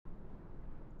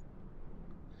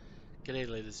G'day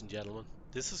ladies and gentlemen.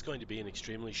 This is going to be an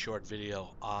extremely short video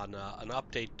on an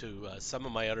update to some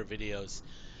of my other videos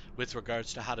with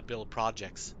regards to how to build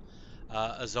projects.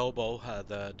 Azobo,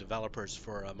 the developers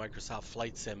for Microsoft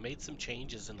Flight Sim, made some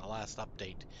changes in the last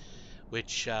update,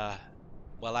 which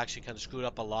well actually kind of screwed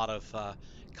up a lot of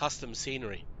custom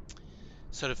scenery.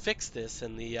 So to fix this,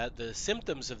 and the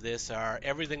symptoms of this are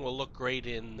everything will look great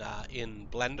in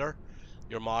Blender.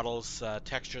 Your models,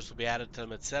 textures will be added to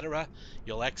them, etc.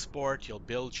 You'll export, you'll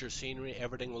build your scenery,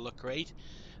 everything will look great.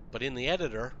 But in the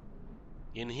editor,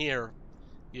 in here,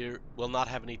 you will not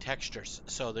have any textures.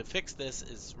 So to fix this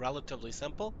is relatively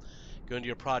simple. Go into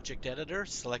your project editor,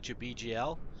 select your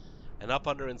BGL, and up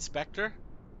under inspector,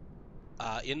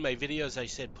 in my videos I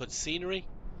said put scenery.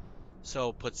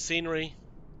 So put scenery,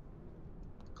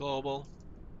 global,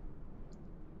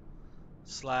 /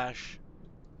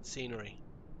 scenery,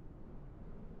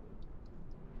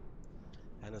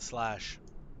 and a slash.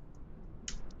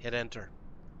 Hit enter.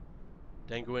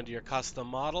 Then go into your custom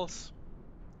models,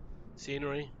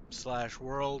 scenery /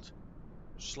 world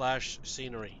 /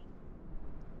 scenery,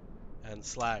 and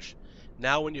slash.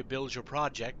 Now when you build your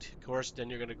project, of course, then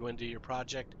you're going to go into your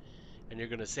project and you're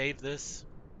going to save this.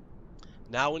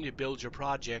 Now when you build your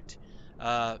project,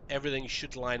 everything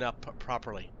should line up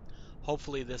properly.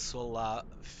 Hopefully this will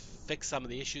fix some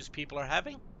of the issues people are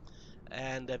having.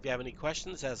 And if you have any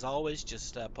questions, as always,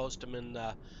 just post them in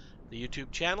the YouTube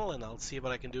channel and I'll see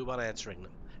what I can do about answering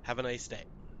them. Have a nice day.